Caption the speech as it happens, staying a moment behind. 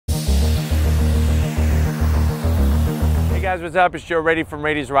guys, what's up? It's Joe Ready from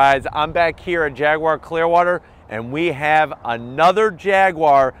Rady's Rides. I'm back here at Jaguar Clearwater, and we have another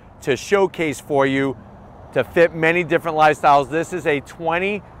Jaguar to showcase for you to fit many different lifestyles. This is a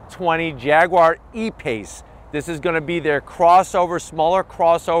 2020 Jaguar E-Pace. This is going to be their crossover, smaller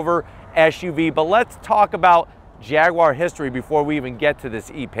crossover SUV. But let's talk about Jaguar history before we even get to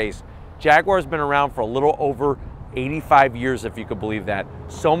this E-Pace. Jaguar's been around for a little over 85 years, if you could believe that.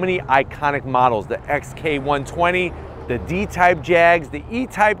 So many iconic models, the XK120, the D-Type Jags, the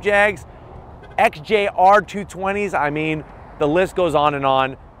E-Type Jags, XJR 220s, I mean, the list goes on and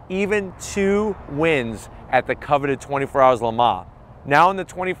on. Even 2 wins at the coveted 24 Hours Le Mans. Now in the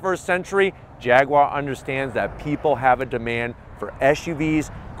 21st century, Jaguar understands that people have a demand for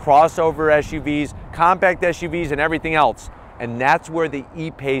SUVs, crossover SUVs, compact SUVs, and everything else. And that's where the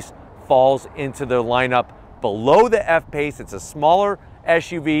E-Pace falls into their lineup. Below the F-Pace, it's a smaller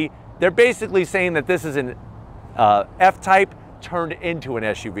SUV. They're basically saying that this is an F-Type turned into an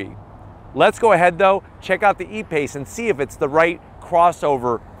SUV. Let's go ahead though, check out the E-Pace and see if it's the right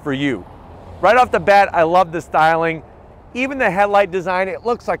crossover for you. Right off the bat, I love the styling. Even the headlight design, it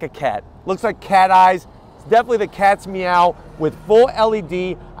looks like a cat. Looks like cat eyes. It's definitely the cat's meow with full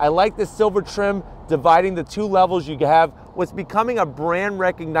LED. I like the silver trim dividing the 2 levels. You have what's becoming a brand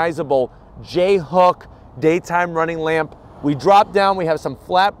recognizable J-hook daytime running lamp. We drop down, we have some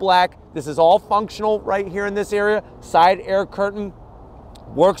flat black. This is all functional right here in this area. Side air curtain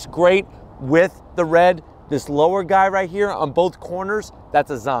works great with the red. This lower guy right here on both corners,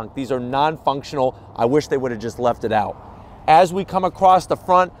 that's a zonk. These are non-functional. I wish they would have just left it out. As we come across the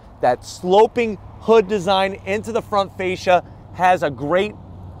front, that sloping hood design into the front fascia has a great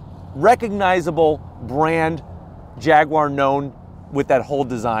recognizable brand Jaguar known with that whole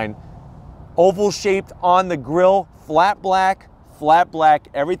design. Oval shaped on the grille, flat black,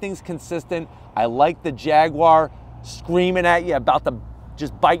 everything's consistent. I like the Jaguar screaming at you, about to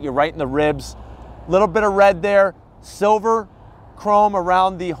just bite you right in the ribs. Little bit of red there, silver chrome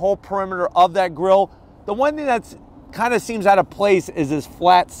around the whole perimeter of that grille. The one thing that's kind of seems out of place is this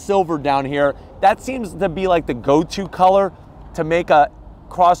flat silver down here. That seems to be like the go-to color to make a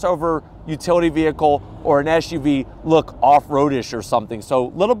crossover utility vehicle or an SUV look off-roadish or something. So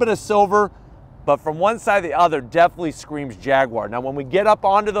a little bit of silver, but from one side to the other, definitely screams Jaguar. Now, when we get up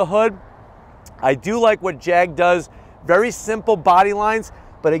onto the hood, I do like what Jag does. Very simple body lines,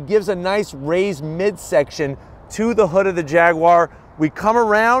 but it gives a nice raised midsection to the hood of the Jaguar. We come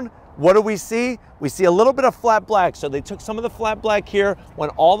around, what do we see? We see a little bit of flat black. So they took some of the flat black here,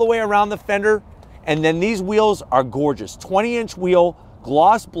 went all the way around the fender, and then these wheels are gorgeous. 20-inch wheel,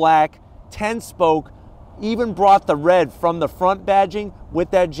 gloss black, 10-spoke, even brought the red from the front badging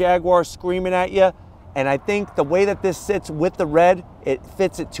with that Jaguar screaming at you. And I think the way that this sits with the red, it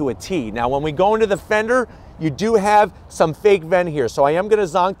fits it to a T. Now, when we go into the fender, you do have some fake vent here. So I am gonna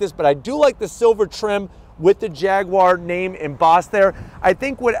zonk this, but I do like the silver trim with the Jaguar name embossed there. I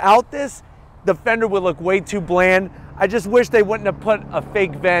think without this, the fender would look way too bland. I just wish they wouldn't have put a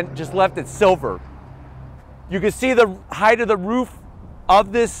fake vent, just left it silver. You can see the height of the roof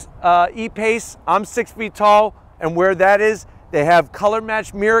of this E-Pace. I'm 6 feet tall, and where that is, they have color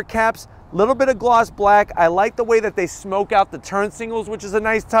matched mirror caps, little bit of gloss black. I like the way that they smoke out the turn signals, which is a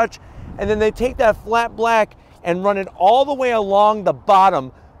nice touch. And then they take that flat black and run it all the way along the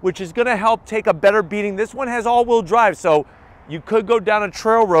bottom, which is gonna help take a better beating. This one has all-wheel drive, so you could go down a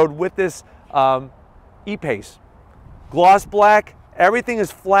trail road with this E-Pace. Gloss black, everything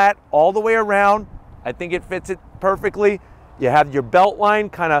is flat all the way around. I think it fits it perfectly. You have your belt line,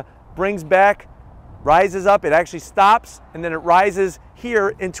 kind of brings back, rises up, it actually stops, and then it rises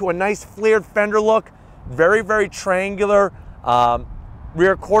here into a nice flared fender look. Very, very triangular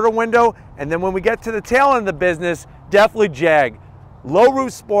rear quarter window. And then when we get to the tail end of the business, definitely Jag. Low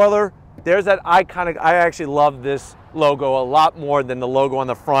roof spoiler, there's that iconic, I actually love this logo a lot more than the logo on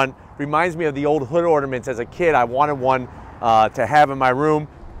the front. Reminds me of the old hood ornaments as a kid. I wanted one to have in my room.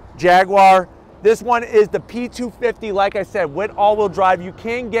 Jaguar. This one is the P250, like I said, with all-wheel drive. You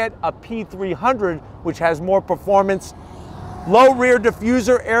can get a P300, which has more performance. Low rear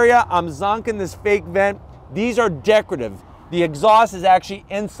diffuser area. I'm zonking this fake vent. These are decorative. The exhaust is actually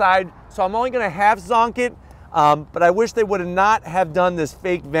inside, so I'm only gonna half zonk it, but I wish they would not have done this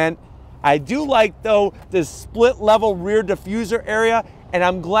fake vent. I do like, though, this split level rear diffuser area, and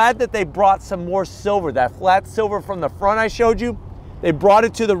I'm glad that they brought some more silver. That flat silver from the front I showed you, they brought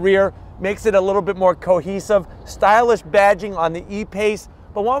it to the rear. Makes it a little bit more cohesive. Stylish badging on the E-Pace.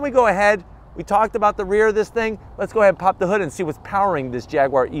 But why don't we go ahead, we talked about the rear of this thing, let's go ahead and pop the hood and see what's powering this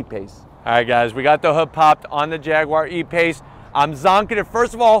Jaguar E-Pace. All right guys, we got the hood popped on the Jaguar E-Pace. I'm zonking it,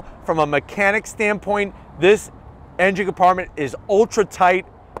 first of all, from a mechanic standpoint, this Engine compartment is ultra tight.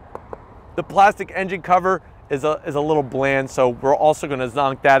 The plastic engine cover is a little bland, so we're also going to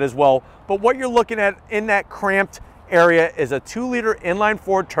zonk that as well. But what you're looking at in that cramped area is a 2-liter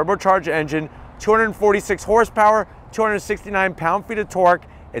inline-4 turbocharged engine, 246 horsepower, 269 pound-feet of torque.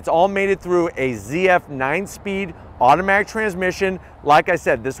 It's all mated through a ZF 9-speed automatic transmission. Like I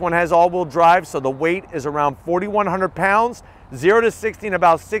said, this one has all-wheel drive, so the weight is around 4,100 pounds. 0 to 60 in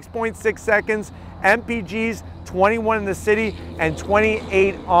about 6.6 seconds. MPGs 21 in the city and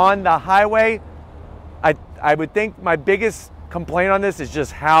 28 on the highway. I would think my biggest complaint on this is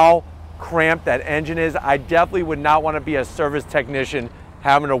just how cramped that engine is. I definitely would not want to be a service technician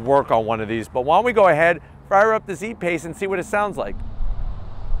having to work on one of these. But why don't we go ahead, fire up this E-Pace and see what it sounds like.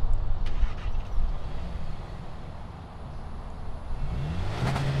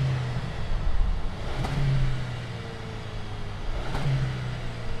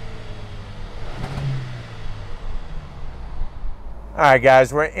 All right,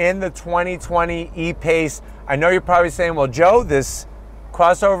 guys, we're in the 2020 E-Pace. I know you're probably saying, well, Joe, this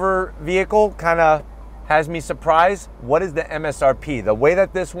crossover vehicle kind of has me surprised. What is the MSRP? The way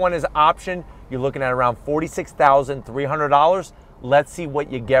that this one is optioned, you're looking at around $46,300. Let's see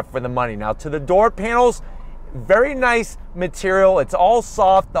what you get for the money. Now, to the door panels, very nice material. It's all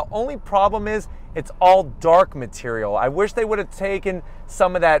soft. The only problem is it's all dark material. I wish they would have taken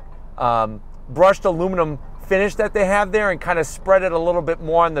some of that brushed aluminum finish that they have there and kind of spread it a little bit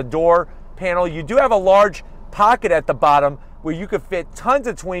more on the door panel. You do have a large pocket at the bottom where you could fit tons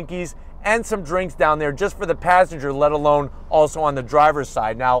of Twinkies and some drinks down there just for the passenger, let alone also on the driver's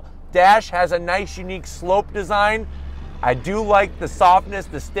side. Now, dash has a nice unique slope design. I do like the softness,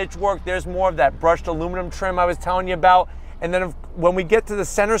 the stitch work. There's more of that brushed aluminum trim I was telling you about. And then when we get to the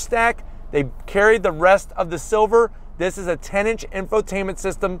center stack, they carried the rest of the silver. This is a 10-inch infotainment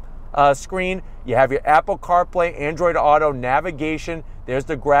system screen. You have your Apple CarPlay, Android Auto, navigation. There's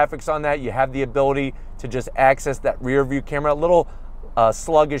the graphics on that. You have the ability to just access that rear view camera. A little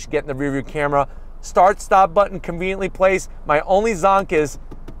sluggish getting the rear view camera. Start stop button conveniently placed. My only zonk is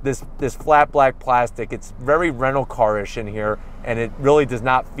this flat black plastic. It's very rental car-ish in here, and it really does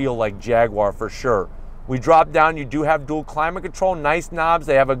not feel like Jaguar for sure. We drop down, you do have dual climate control, nice knobs.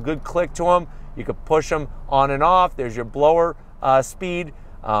 They have a good click to them. You can push them on and off. There's your blower speed.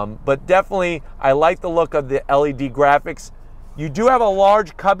 But definitely, I like the look of the LED graphics. You do have a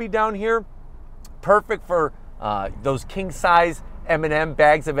large cubby down here, perfect for those king-size M&M,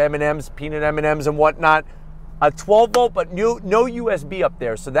 bags of M&Ms, peanut M&Ms and whatnot. A 12-volt, but no USB up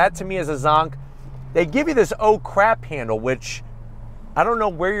there, so that to me is a zonk. They give you this oh crap handle, which I don't know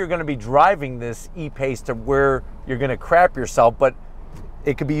where you're gonna be driving this E-Pace to where you're gonna crap yourself, but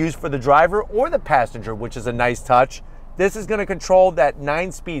it could be used for the driver or the passenger, which is a nice touch. This is going to control that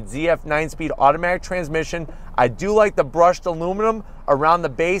 9-speed, ZF 9-speed automatic transmission. I do like the brushed aluminum around the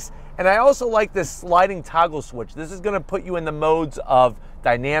base, and I also like this sliding toggle switch. This is going to put you in the modes of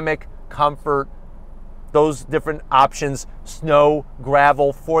dynamic, comfort, those different options, snow,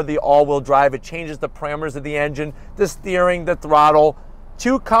 gravel for the all-wheel drive. It changes the parameters of the engine, the steering, the throttle,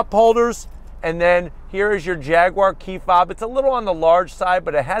 2 cup holders, and then here is your Jaguar key fob. It's a little on the large side,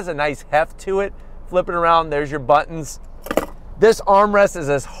 but it has a nice heft to it. Flip it around, there's your buttons. This armrest is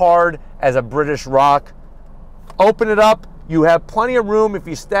as hard as a British rock. Open it up, you have plenty of room. If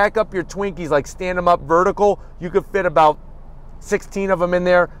you stack up your Twinkies, like stand them up vertical, you could fit about 16 of them in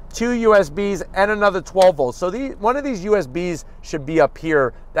there. 2 USBs and another 12 volts. So one of these USBs should be up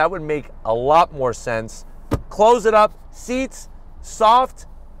here. That would make a lot more sense. Close it up, seats, soft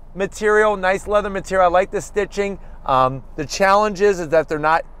material, nice leather material. I like the stitching. The challenge is that they're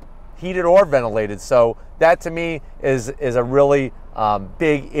not heated or ventilated, so that to me is a really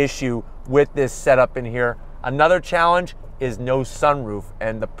big issue with this setup in here. Another challenge is no sunroof,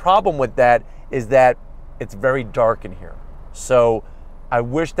 and the problem with that is that it's very dark in here. So I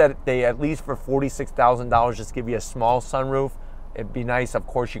wish that they, at least for $46,000, just give you a small sunroof. It'd be nice. Of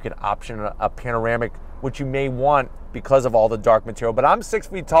course, you could option a panoramic, which you may want because of all the dark material, but I'm 6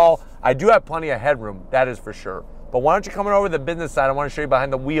 feet tall. I do have plenty of headroom, that is for sure. But why don't you come on over to the business side? I want to show you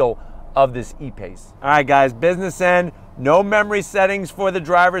behind the wheel of this E-Pace. All right, guys, business end, no memory settings for the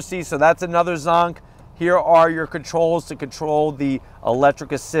driver's seat, so that's another zonk. Here are your controls to control the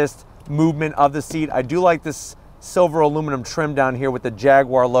electric assist movement of the seat. I do like this silver aluminum trim down here with the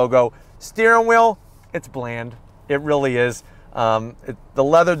Jaguar logo. Steering wheel, it's bland. It really is. The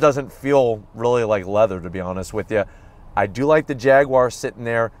leather doesn't feel really like leather, to be honest with you. I do like the Jaguar sitting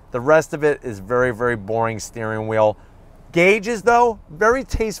there. The rest of it is very, very boring steering wheel. Gauges, though, very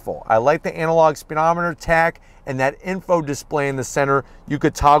tasteful. I like the analog speedometer, tach, and that info display in the center. You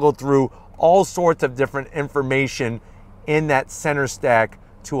could toggle through all sorts of different information in that center stack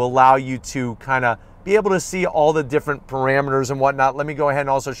to allow you to kind of be able to see all the different parameters and whatnot. Let me go ahead and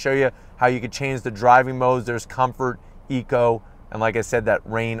also show you how you could change the driving modes. There's comfort, eco, and like I said, that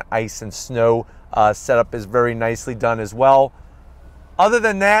rain, ice, and snow setup is very nicely done as well. Other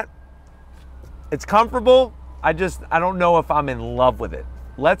than that, it's comfortable. I don't know if I'm in love with it.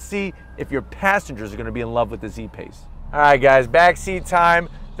 Let's see if your passengers are gonna be in love with this E-Pace. All right, guys, backseat time.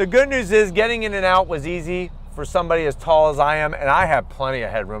 The good news is getting in and out was easy for somebody as tall as I am, and I have plenty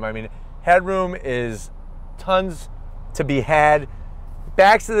of headroom. I mean, headroom is tons to be had.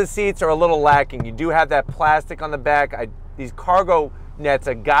 Backs of the seats are a little lacking. You do have that plastic on the back. These cargo nets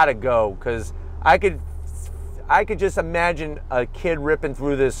are gotta go, because I could just imagine a kid ripping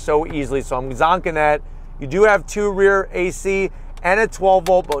through this so easily, so I'm zonking that. You do have 2 rear AC and a 12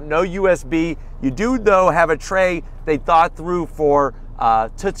 volt, but no USB. You do, though, have a tray they thought through for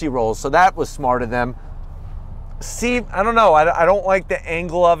Tootsie Rolls, so that was smart of them. See, I don't know, I don't like the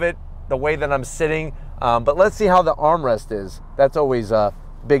angle of it, the way that I'm sitting, but let's see how the armrest is. That's always a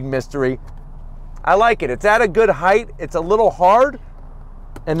big mystery. I like it. It's at a good height. It's a little hard,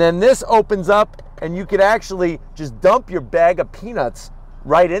 and then this opens up, and you could actually just dump your bag of peanuts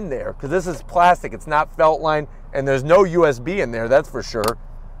right in there, because this is plastic. It's not felt line, and there's no USB in there, that's for sure.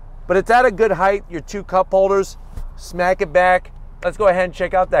 But it's at a good height. Your 2 cup holders, smack it back. Let's go ahead and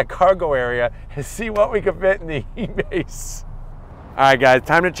check out that cargo area and see what we can fit in the E-Pace. All right, guys,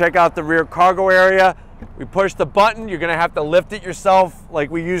 time to check out the rear cargo area. We push the button. You're gonna have to lift it yourself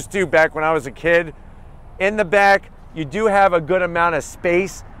like we used to back when I was a kid. In the back, you do have a good amount of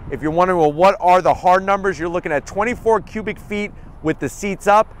space. If you're wondering, well, what are the hard numbers? You're looking at 24 cubic feet with the seats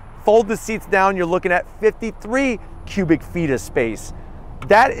up. Fold the seats down, you're looking at 53 cubic feet of space.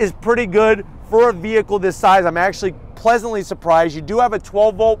 That is pretty good for a vehicle this size. I'm actually pleasantly surprised. You do have a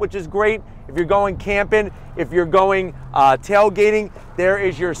 12 volt, which is great if you're going camping. If you're going tailgating, there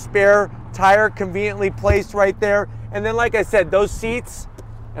is your spare tire conveniently placed right there. And then, like I said, those seats,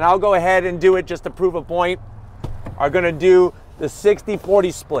 and I'll go ahead and do it just to prove a point, are gonna do the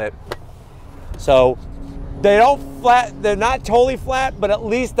 60-40 split. So they're not totally flat, but at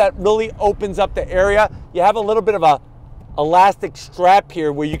least that really opens up the area. You have a little bit of a elastic strap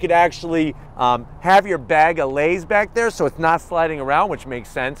here where you could actually have your bag of Lay's back there, so it's not sliding around, which makes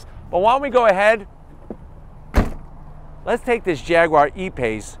sense. But why don't we go ahead, let's take this Jaguar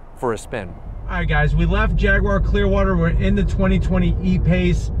E-Pace for a spin. All right, guys, we left Jaguar Clearwater. We're in the 2020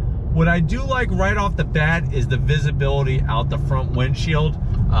 E-Pace. What I do like right off the bat is the visibility out the front windshield.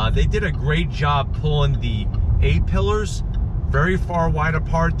 They did a great job pulling the A-pillars very far wide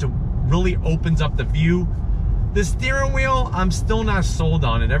apart to really opens up the view. The steering wheel, I'm still not sold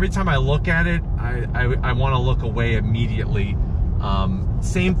on it. Every time I look at it, I want to look away immediately.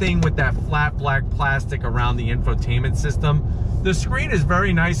 Same thing with that flat black plastic around the infotainment system. The screen is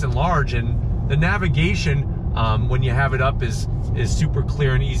very nice and large, and the navigation, when you have it up, is super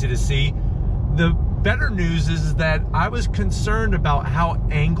clear and easy to see. The better news is that I was concerned about how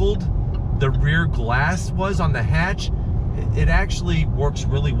angled the rear glass was on the hatch. It actually works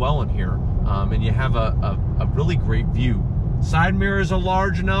really well in here, and you have a really great view. Side mirrors are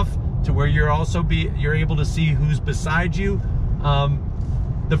large enough to where you're able to see who's beside you.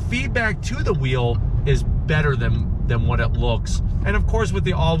 The feedback to the wheel is better than what it looks. And of course, with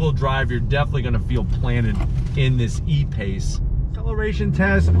the all-wheel drive, you're definitely gonna feel planted in this E-Pace. Acceleration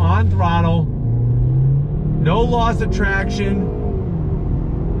test on throttle, no loss of traction,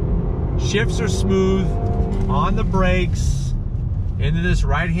 shifts are smooth, on the brakes, into this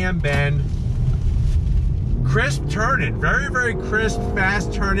right-hand bend. Crisp turn-in, very, very crisp,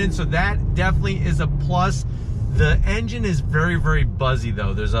 fast turn-in, so that definitely is a plus. The engine is very, very buzzy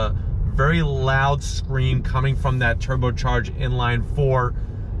though. There's a very loud scream coming from that turbocharged inline 4.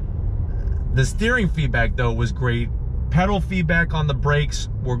 The steering feedback though was great. Pedal feedback on the brakes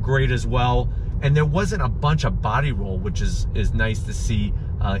were great as well. And there wasn't a bunch of body roll, which is nice to see,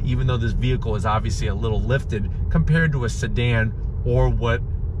 even though this vehicle is obviously a little lifted compared to a sedan or what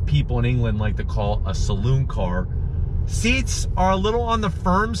people in England like to call a saloon car. Seats are a little on the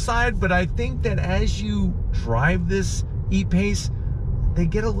firm side, but I think that as you drive this E-Pace, they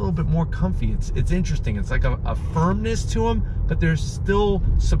get a little bit more comfy. It's interesting. It's like a firmness to them, but they're still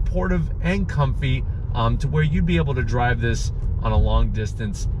supportive and comfy to where you'd be able to drive this on a long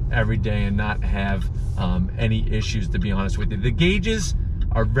distance every day and not have any issues, to be honest with you. The gauges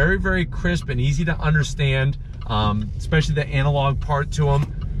are very, very crisp and easy to understand, especially the analog part to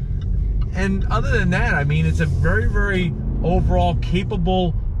them. And other than that, I mean, it's a very, very overall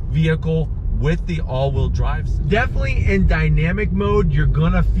capable vehicle, with the all-wheel drive system. Definitely in dynamic mode, you're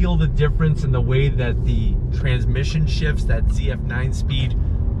gonna feel the difference in the way that the transmission shifts, that ZF 9-speed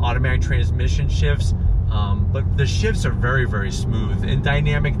automatic transmission shifts. But the shifts are very, very smooth. In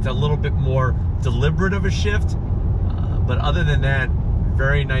dynamic, it's a little bit more deliberate of a shift. But other than that,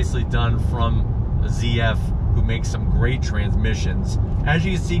 very nicely done from ZF, who makes some great transmissions. As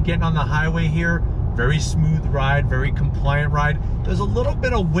you can see, getting on the highway here, very smooth ride, very compliant ride. There's a little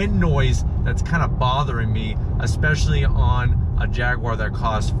bit of wind noise that's kind of bothering me, especially on a Jaguar that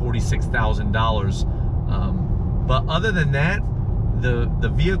costs $46,000. But other than that,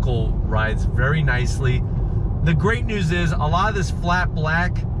 the vehicle rides very nicely. The great news is a lot of this flat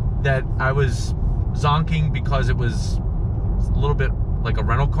black that I was zonking because it was a little bit like a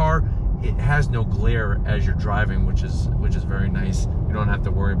rental car, it has no glare as you're driving, which is very nice. You don't have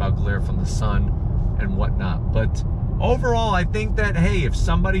to worry about glare from the sun and whatnot. But overall, I think that, hey, if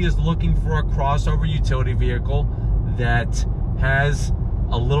somebody is looking for a crossover utility vehicle that has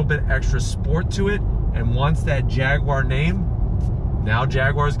a little bit extra sport to it and wants that Jaguar name, now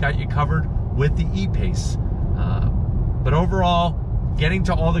Jaguar's got you covered with the E-Pace. But overall, getting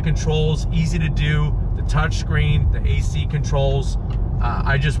to all the controls, easy to do, the touch screen, the AC controls.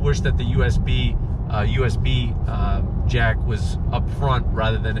 I just wish that the USB jack was up front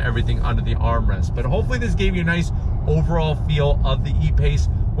rather than everything under the armrest. But hopefully this gave you a nice overall feel of the E-Pace.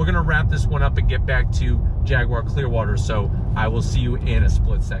 We're gonna wrap this one up and get back to Jaguar Clearwater, so I will see you in a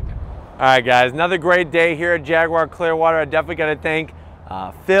split second. All right, guys, another great day here at Jaguar Clearwater. I definitely gotta thank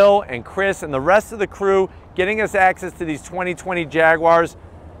Phil and Chris and the rest of the crew getting us access to these 2020 Jaguars.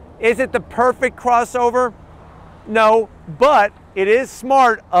 Is it the perfect crossover? No, but it is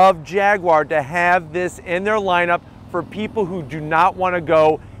smart of Jaguar to have this in their lineup for people who do not want to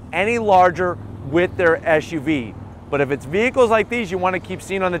go any larger with their SUV. But if it's vehicles like these you want to keep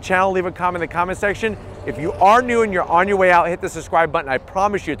seeing on the channel, leave a comment in the comment section. If you are new and you're on your way out, hit the subscribe button. I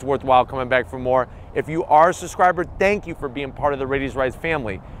promise you it's worthwhile coming back for more. If you are a subscriber, thank you for being part of the Rady's Rides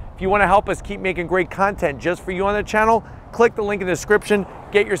family. If you want to help us keep making great content just for you on the channel, click the link in the description.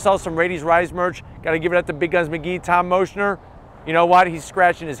 Get yourself some Rady's Rides merch. Got to give it up to Big Guns McGee, Tom Motioner. You know what? He's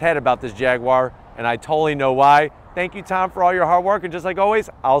scratching his head about this Jaguar, and I totally know why. Thank you, Tom, for all your hard work. And just like always,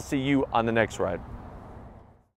 I'll see you on the next ride.